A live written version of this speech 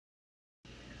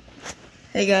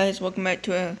Hey guys, welcome back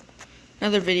to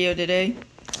another video today.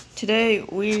 Today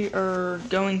we are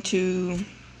going to,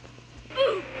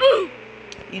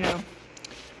 we're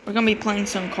going to be playing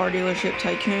some Car Dealership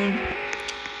Tycoon.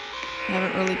 I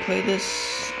haven't really played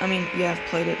this. I mean, yeah, I've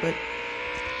played it, but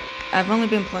I've only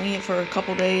been playing it for a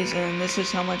couple days, and this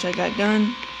is how much I got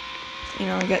done.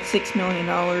 I got $6 million.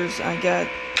 I got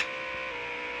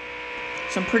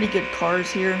some pretty good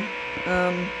cars here.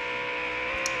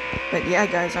 But yeah,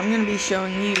 guys, I'm going to be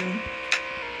showing you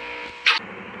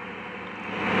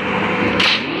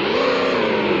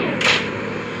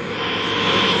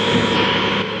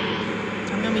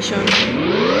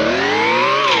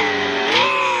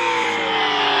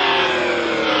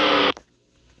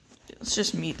let's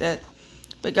just mute that.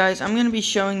 But guys, I'm going to be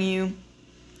showing you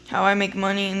how I make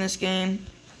money in this game.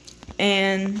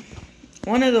 And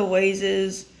one of the ways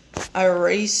is I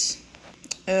race.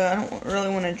 I don't really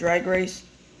want to drag race.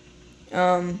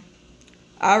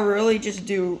 I really just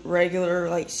do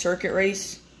regular, circuit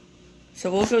race.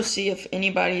 So we'll go see if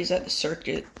anybody's at the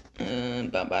circuit.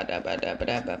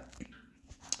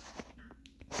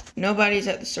 Nobody's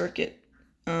at the circuit.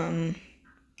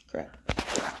 Crap.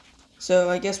 So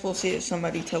I guess we'll see if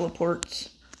somebody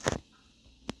teleports.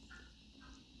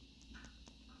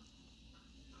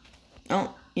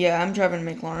 Oh, yeah, I'm driving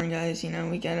a McLaren, guys.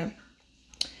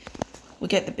 We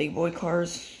got the big boy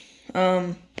cars.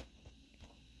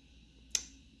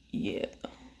 Yeah.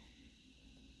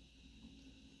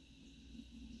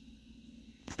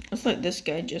 Looks like this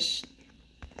guy just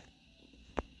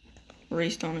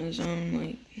raced on his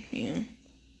own, yeah.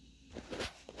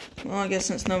 Well, I guess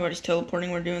since nobody's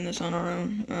teleporting, we're doing this on our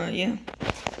own. Yeah.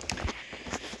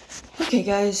 Okay,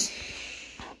 guys.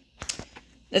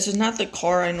 This is not the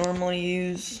car I normally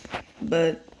use,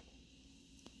 but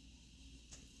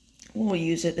we'll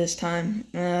use it this time.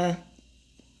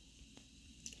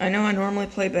 I know I normally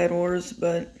play Bed Wars,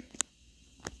 but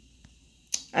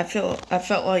I felt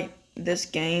like this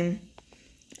game,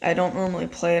 I don't normally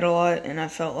play it a lot, and I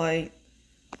felt like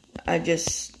I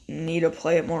just need to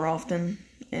play it more often.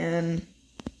 And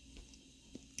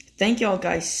thank y'all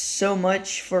guys so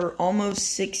much for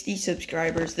almost 60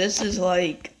 subscribers. This is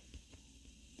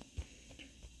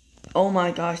oh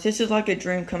my gosh, this is like a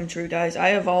dream come true, guys. I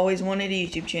have always wanted a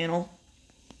YouTube channel,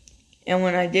 and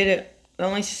when I did it, the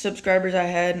only subscribers I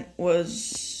had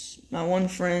was my one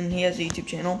friend. He has a YouTube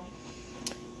channel,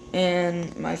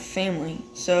 and my family.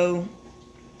 So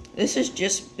this has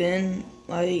just been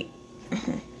a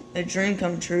dream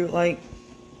come true.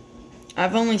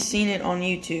 I've only seen it on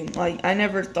YouTube. I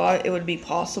never thought it would be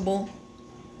possible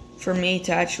for me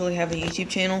to actually have a YouTube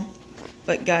channel,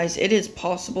 but guys, it is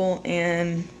possible.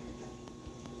 And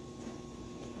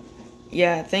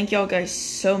yeah, thank y'all guys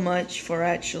so much for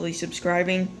actually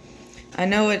subscribing. I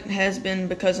know it has been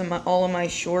because of all of my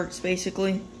shorts,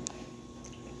 basically.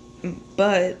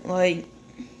 But,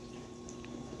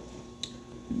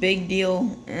 big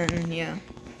deal, and yeah.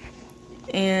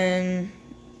 And,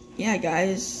 yeah,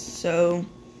 guys, so,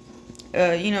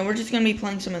 we're just going to be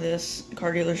playing some of this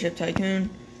Car Dealership Tycoon.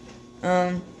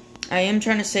 I am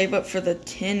trying to save up for the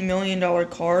 $10 million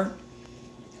car.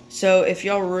 So, if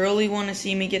y'all really want to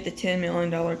see me get the $10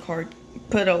 million car,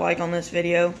 put a like on this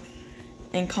video.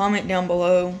 And comment down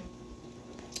below,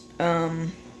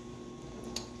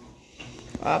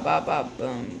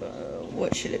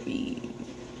 what should it be?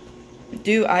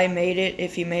 Do I made it,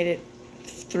 if you made it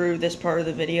through this part of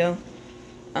the video.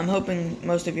 I'm hoping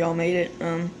most of y'all made it.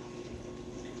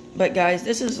 But guys,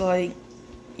 this is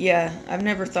yeah, I've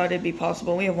never thought it'd be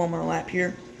possible. We have one more lap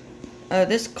here.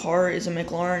 This car is a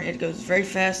McLaren. It goes very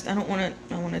fast. I want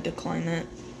to decline that.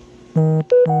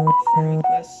 Friend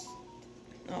request.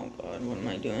 Oh god, what am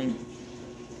I doing?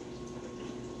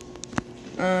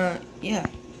 Yeah.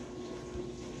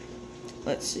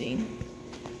 Let's see.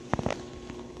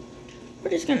 We're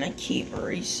just gonna keep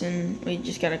racing. We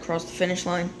just gotta cross the finish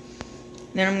line.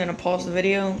 Then I'm gonna pause the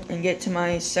video and get to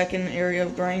my second area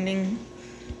of grinding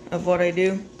of what I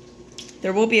do.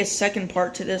 There will be a second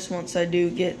part to this once I do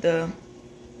get the...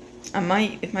 I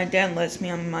might, if my dad lets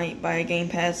me, I might buy a Game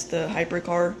Pass, the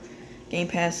Hypercar Game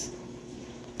Pass.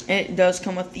 It does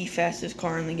come with the fastest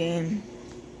car in the game.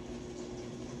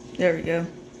 There we go.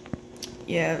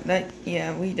 Yeah,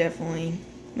 we definitely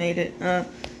made it. And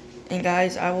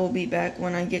guys, I will be back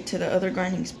when I get to the other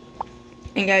grinding spot.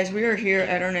 And guys, we are here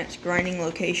at our next grinding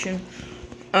location.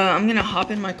 I'm gonna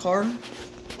hop in my car.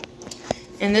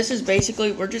 And this is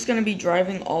basically, we're just gonna be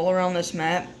driving all around this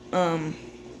map. And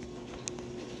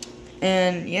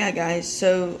yeah, guys,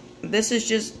 so this is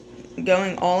just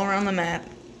going all around the map.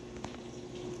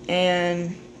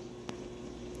 And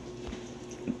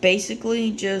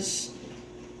basically just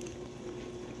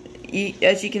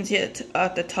as you can see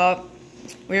at the top,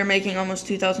 we are making almost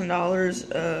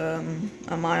 $2,000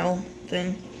 a mile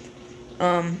thing.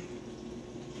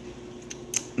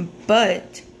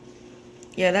 But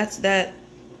yeah, that's that.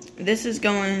 This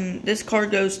car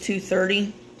goes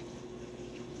 230.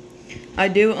 I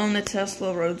do own the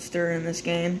Tesla Roadster in this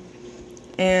game,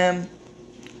 and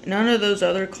none of those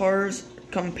other cars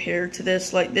compare to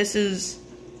this. Like, this is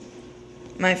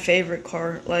my favorite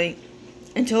car. Like,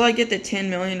 until I get the $10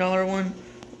 million one,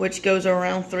 which goes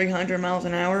around 300 miles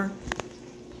an hour,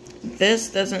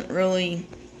 this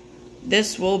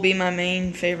will be my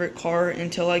main favorite car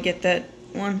until I get that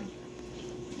one.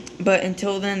 But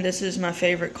until then, this is my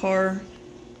favorite car.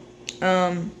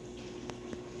 And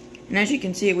as you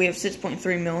can see, we have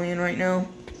 6.3 million right now.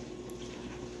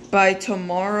 By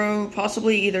tomorrow,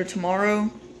 possibly either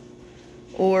tomorrow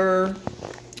or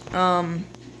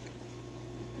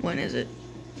when is it?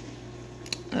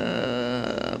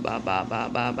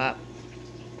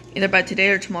 Either by today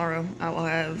or tomorrow, I will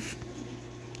have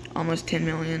almost 10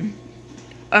 million.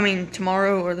 I mean,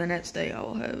 tomorrow or the next day, I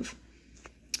will have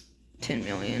 10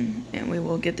 million, and we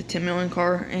will get the 10 million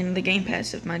car in the Game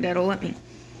Pass if my dad will let me.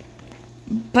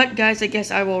 But guys, I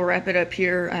guess I will wrap it up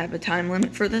here. I have a time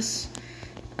limit for this.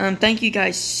 Thank you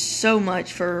guys so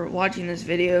much for watching this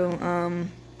video.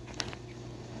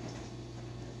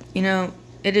 You know,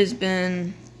 it has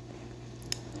meant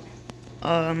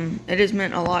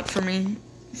a lot for me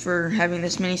for having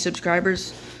this many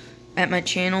subscribers at my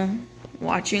channel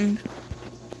watching.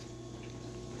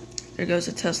 There goes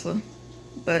a Tesla.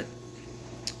 But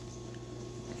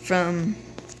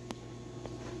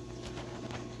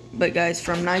guys,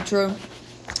 from Nitro,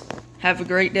 have a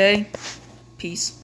great day. Peace.